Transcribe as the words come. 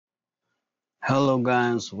Hello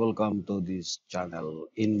guys, welcome to this channel.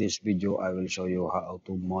 In this video, I will show you how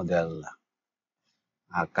to model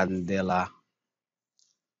a candela,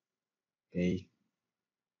 okay,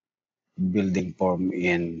 building form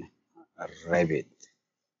in Revit.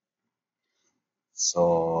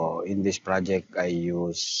 So in this project, I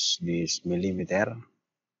use this millimeter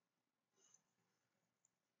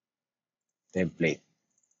template.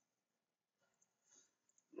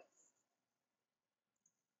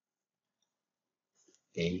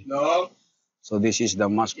 Okay. No? So this is the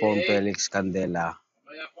mass form Okay. Felix Candela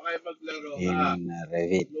Kaya pa kayo maglaro, in ha?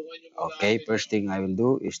 Revit. Tulungan nyo muna Okay, kami first thing I will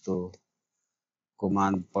do is to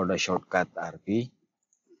command for the shortcut RP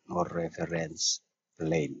or reference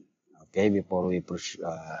plane. Okay, before we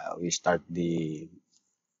start the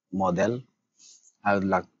model, I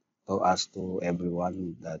would like to ask to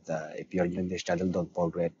everyone that if you're new in this channel, don't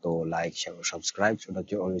forget to like, share, or subscribe so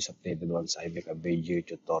that you're always updated once I make a video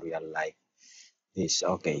tutorial like this.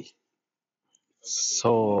 Okay,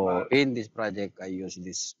 so in this project, I use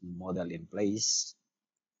this model in place.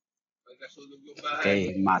 Pagkasunog yung bahay. Okay,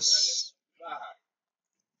 mass. Bahay.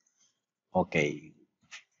 Okay,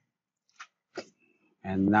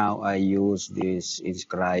 and now I use this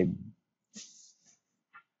inscribe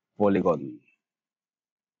polygon.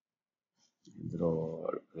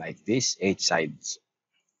 Draw like this, 8 sides.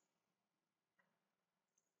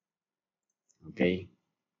 Okay.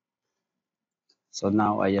 So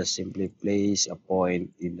now I just simply place a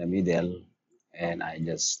point in the middle and I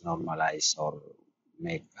just normalize or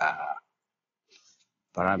make a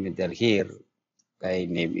parameter here. I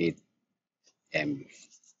name it M.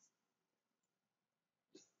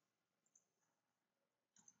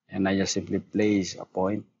 And I just simply place a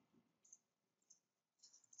point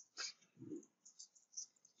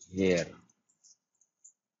here.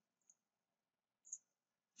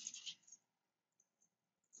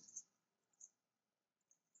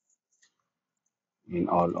 In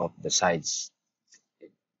all of the sides.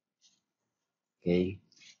 Okay.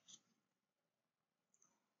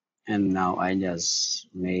 And now I just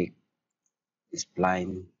make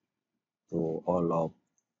spline to all of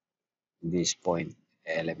this point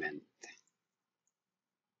element.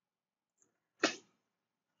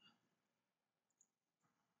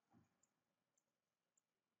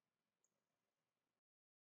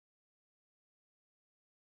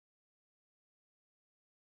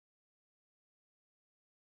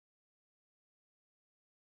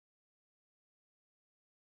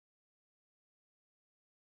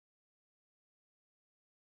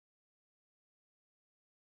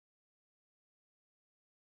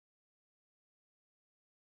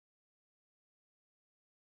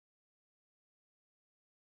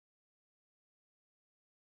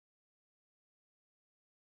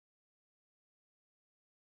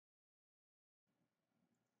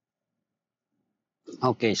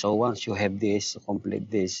 Okay, so once you have this, complete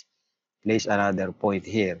this, place another point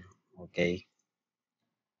here. Okay.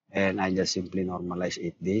 And I just simply normalize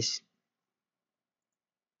it this.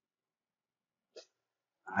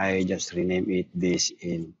 I just rename it this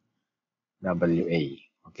in WA.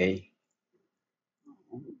 Okay.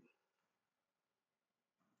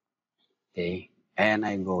 Okay. And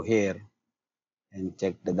I go here and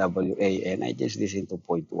check the WA and I just this into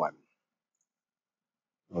 0.1.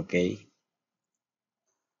 Okay.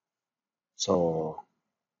 So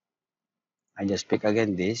I just pick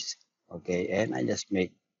again this. Okay. And I just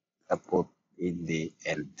make the put in the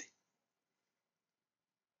end.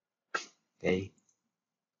 Okay.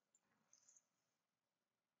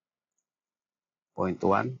 0.1.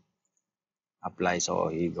 Apply. So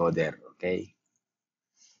he go there. Okay.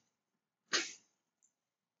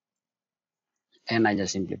 And I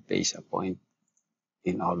just simply place a point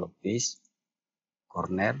in all of this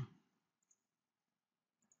corner.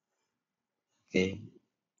 Okay.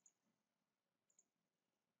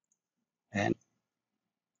 And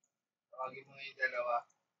Tawagin mo yung dalawa.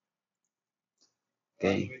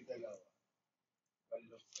 okay. Tawagin mo yung dalawa.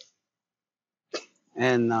 Balok.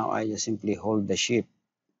 And now I just simply hold the shift.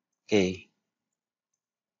 Okay.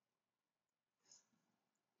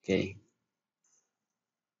 Okay.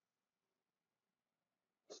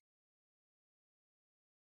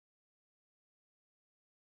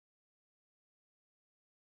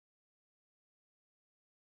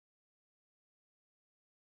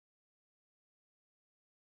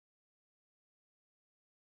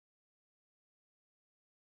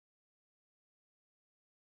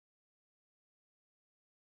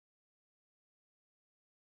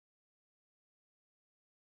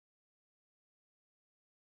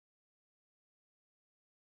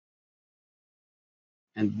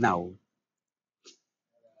 And now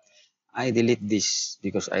I delete this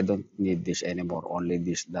because I don't need this anymore. Only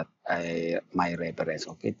this that my reference.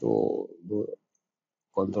 Okay, to do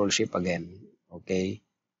Control Shift again. Okay,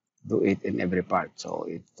 do it in every part. So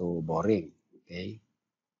it's too boring. Okay.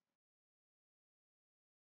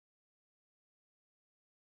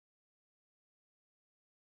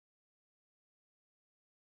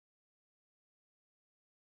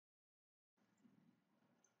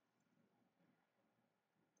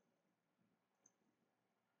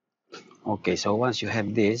 Okay. So once you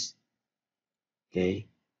have this, okay,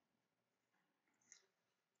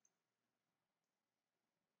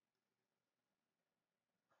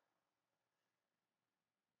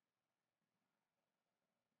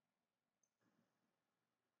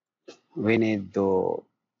 we need to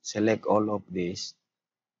select all of this.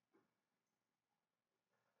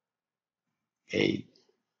 Okay,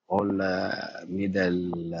 all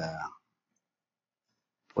middle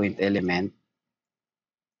point element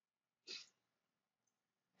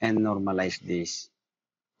and normalize this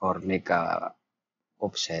or make a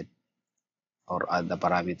offset or add the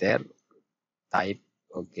parameter type.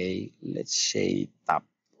 Okay, let's say top.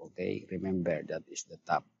 Okay, remember that is the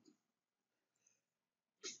top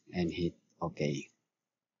and hit okay.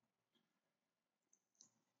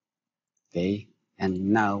 Okay, and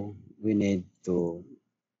now we need to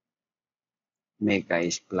make a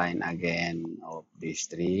spline again of these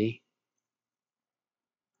three.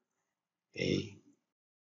 Okay,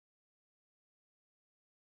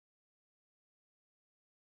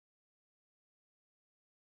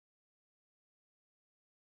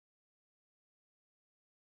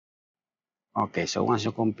 okay, so once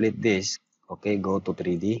you complete this, okay, go to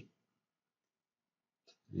 3D.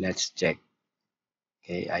 Let's check.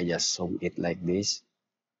 Okay, I just zoom it like this.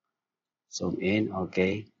 Zoom in,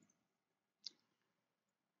 okay.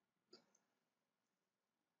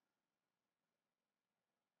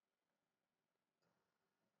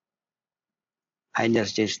 I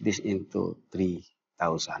just change this into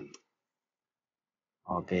 3000.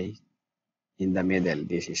 Okay, in the middle,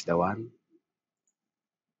 this is the one.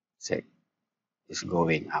 Check is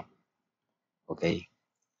going up. Okay,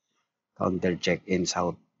 counter check in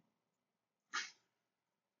south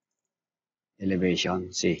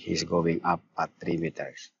elevation. See, he's going up at 3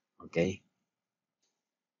 meters. Okay,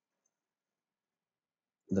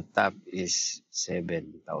 the top is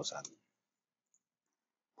 7,000.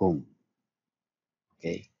 Boom.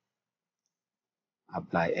 Okay,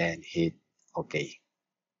 apply and hit okay.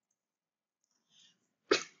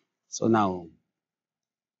 So now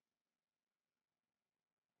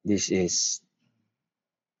this is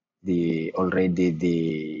the already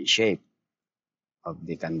the shape of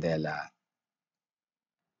the Candela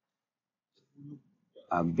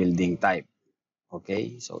building type.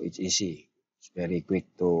 Okay, so it's easy. It's very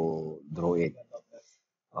quick to draw it.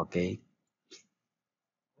 Okay,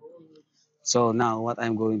 so now what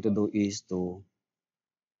I'm going to do is to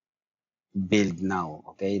build now.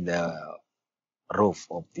 Okay, the roof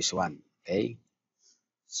of this one. Okay,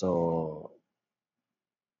 so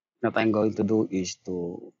what I'm going to do is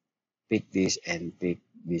to pick this and pick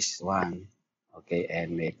this one. Okay,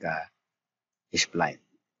 and make a spline.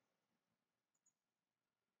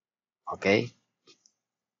 Okay,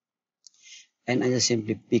 and I just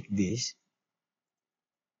simply pick this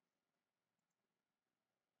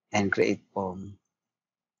and create form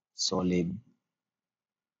solid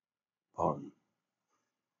form.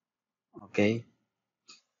 Okay,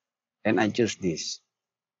 and I choose this.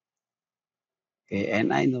 Okay,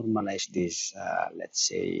 and I normalize this, let's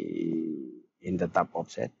say, in the top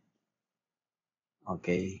offset.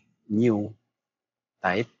 Okay, new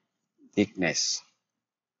type, thickness.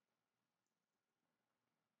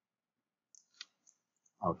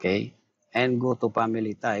 Okay, and go to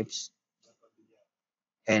family types,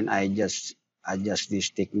 and I just adjust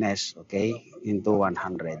this thickness, okay, into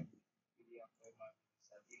 100.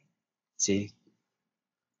 See,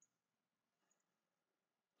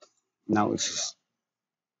 now it's,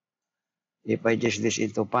 if I adjust this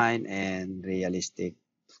into fine and realistic,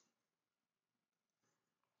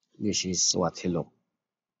 this is what he look.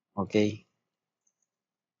 Okay,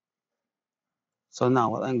 so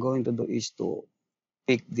now what I'm going to do is to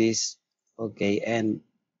pick this, okay, and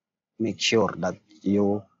make sure that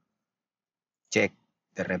you check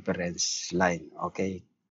the reference line. Okay,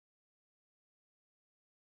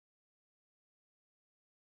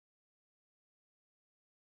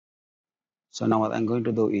 so now what I'm going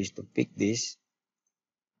to do is to pick this,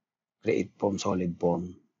 create form solid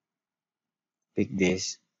form, pick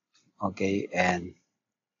this, okay, and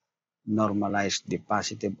normalize the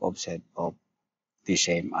positive offset of the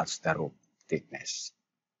same as the roof thickness.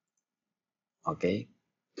 Okay,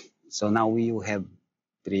 So now you have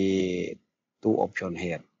two options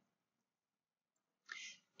here.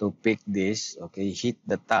 To pick this, okay, hit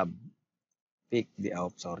the tab, pick the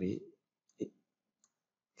sorry,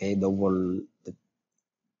 okay, double the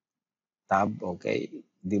tab, okay,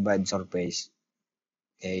 divide surface,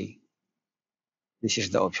 okay, this is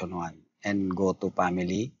the option one, and go to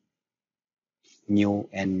family, new,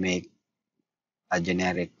 and make a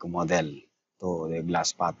generic model to the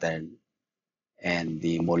glass pattern and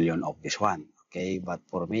the mullion of this one, okay, but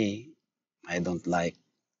for me, I don't like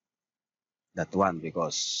that one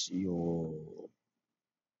because you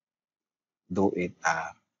do it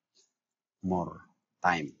more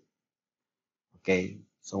time. Okay,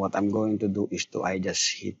 so what I'm going to do is I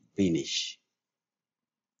just hit finish.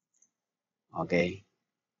 Okay,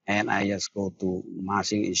 and I just go to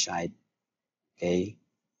massing inside. Okay,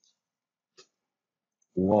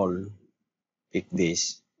 wall, pick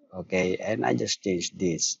this. Okay, and I just change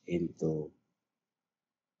this into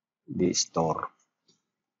the store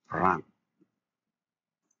front.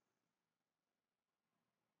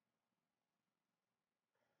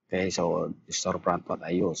 Okay, so the store front what I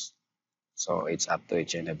use. So it's up to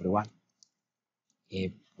each and everyone.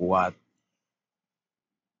 If what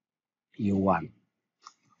you want.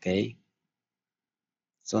 Okay.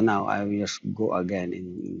 So now I will just go again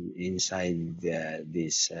inside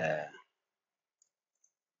this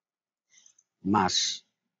mask,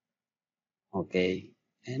 okay,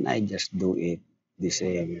 and I just do it the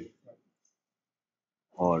same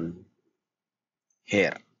on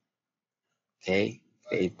here, okay,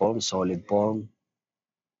 create form, solid form,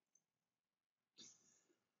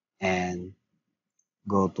 and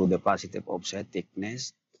go to the positive offset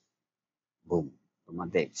thickness, boom,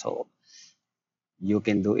 automatic. So you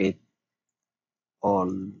can do it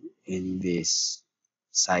all in these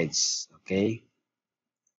sides, okay.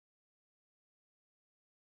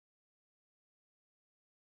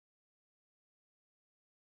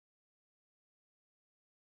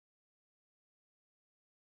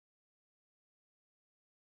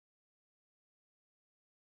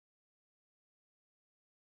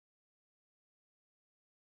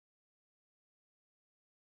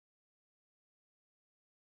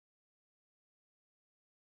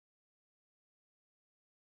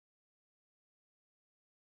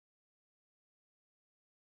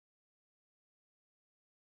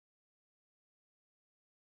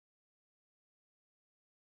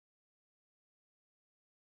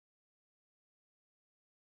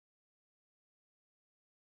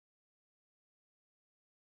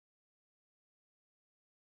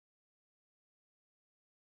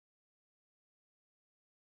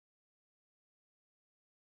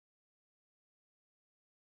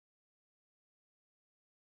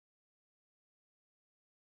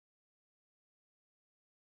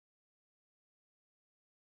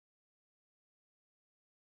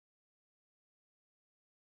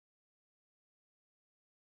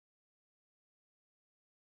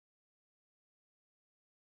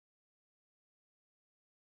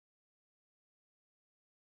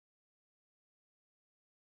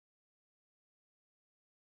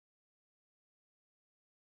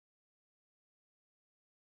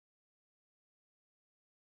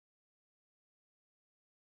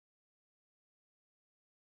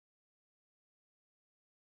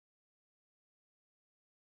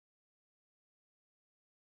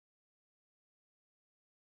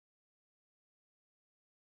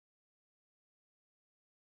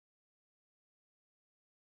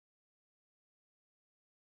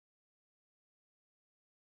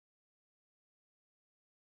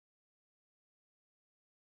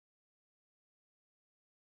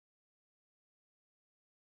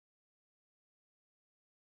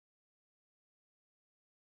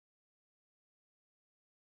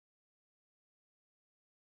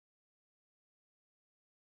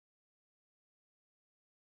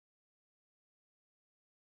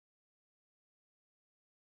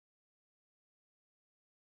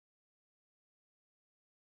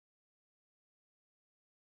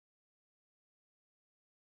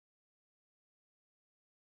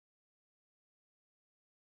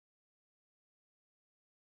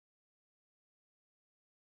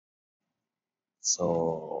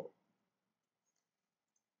 So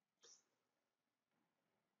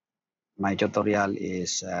my tutorial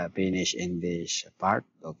is finished in this part,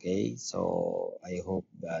 okay, so I hope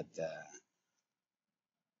that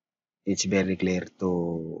it's very clear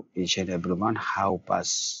to each and everyone how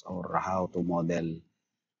pass or how to model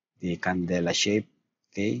the candela shape,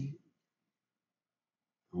 okay,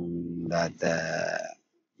 that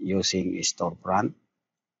using storefront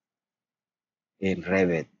in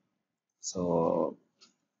Revit. So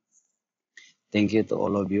Thank you to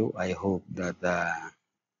all of you. I hope that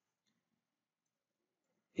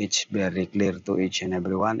it's very clear to each and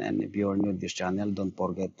everyone. And if you're new to this channel, don't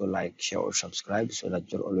forget to like, share, or subscribe so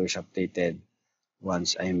that you're always updated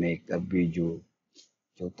once I make a video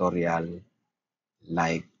tutorial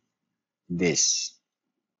like this.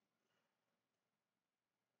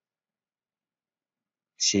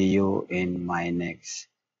 See you in my next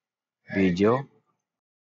video.